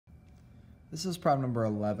This is problem number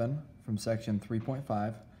 11 from section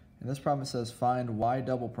 3.5. In this problem it says find y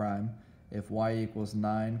double prime if y equals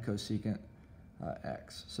 9 cosecant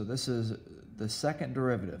x. So this is the second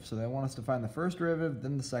derivative. So they want us to find the first derivative,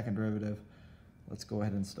 then the second derivative. Let's go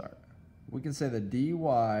ahead and start. We can say that dy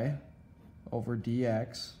over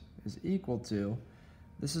dx is equal to,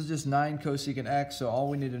 this is just 9 cosecant x, so all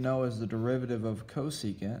we need to know is the derivative of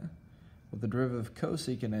cosecant. What the derivative of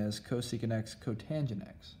cosecant is cosecant x cotangent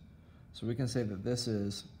x. So we can say that this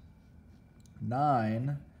is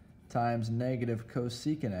 9 times negative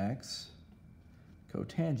cosecant x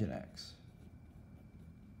cotangent x.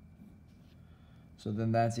 So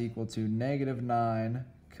then that's equal to negative 9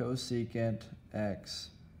 cosecant x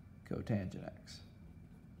cotangent x.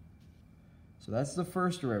 So that's the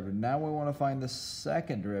first derivative. Now we want to find the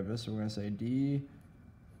second derivative. So we're going to say d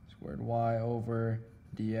squared y over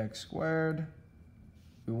dx squared.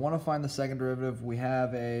 We want to find the second derivative. We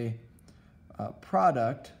have a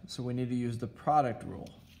product, so we need to use the product rule.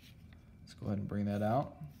 Let's go ahead and bring that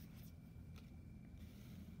out.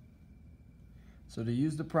 So to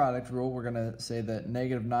use the product rule, we're going to say that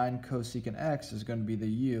negative 9 cosecant x is going to be the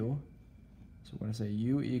u. So we're going to say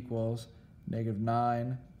u equals negative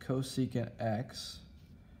 9 cosecant x.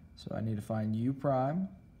 So I need to find u prime.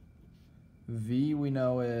 V we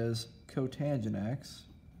know is cotangent x.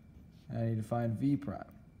 And I need to find v prime.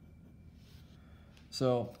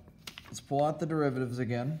 So let's pull out the derivatives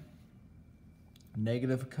again.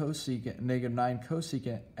 Negative 9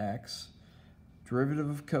 cosecant x. Derivative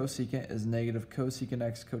of cosecant is negative cosecant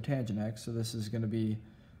x cotangent x. So this is going to be,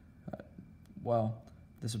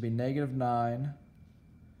 this will be negative 9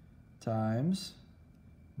 times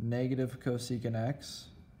negative cosecant x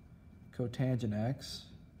cotangent x.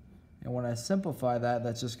 And when I simplify that,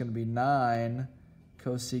 that's just going to be 9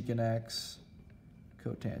 cosecant x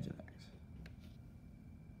cotangent x.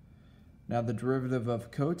 Now the derivative of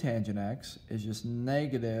cotangent x is just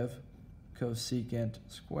negative cosecant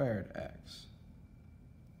squared x.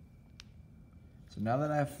 So now that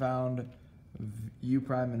I've found u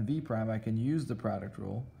prime and v prime, I can use the product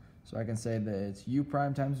rule. So I can say that it's u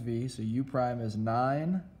prime times v, so u prime is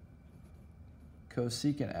 9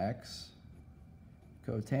 cosecant x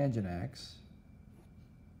cotangent x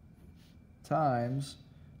times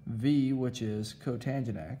v, which is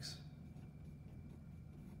cotangent x,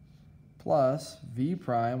 plus v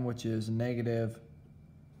prime, which is negative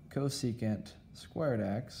cosecant squared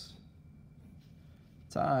x,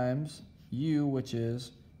 times u, which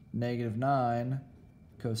is negative 9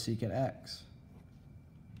 cosecant x.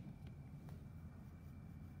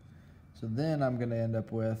 So then I'm going to end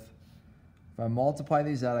up with, if I multiply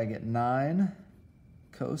these out, I get 9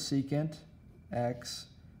 cosecant x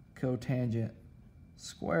cotangent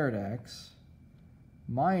squared x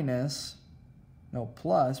minus, no,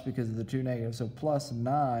 plus, because of the two negatives, so plus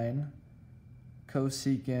 9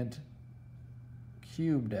 cosecant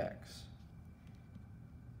cubed x.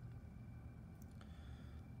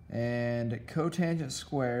 And cotangent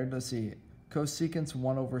squared, let's see, cosecant's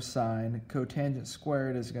 1 over sine. Cotangent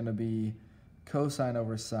squared is going to be cosine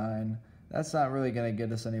over sine. That's not really going to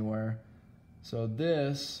get us anywhere. So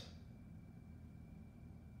this,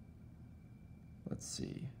 let's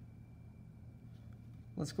see.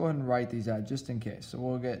 Let's go ahead and write these out just in case. So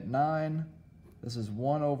we'll get 9, this is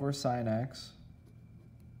 1 over sine x.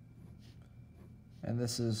 And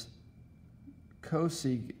this is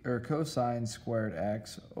cosine squared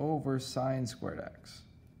x over sine squared x.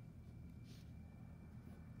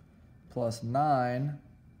 Plus 9,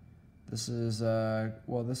 this is,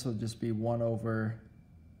 this will just be 1 over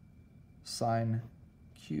sine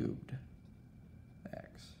cubed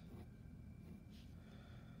x.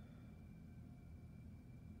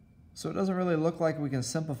 So it doesn't really look like we can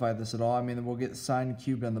simplify this at all. I mean, we'll get sine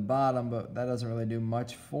cubed on the bottom, but that doesn't really do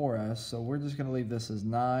much for us. So we're just going to leave this as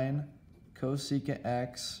 9 cosecant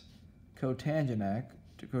x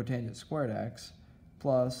cotangent squared x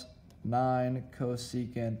plus 9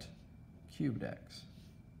 cosecant cubed x.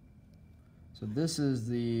 So this is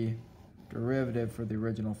the derivative for the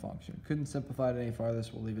original function. Couldn't simplify it any farther,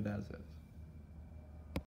 so we'll leave it as is.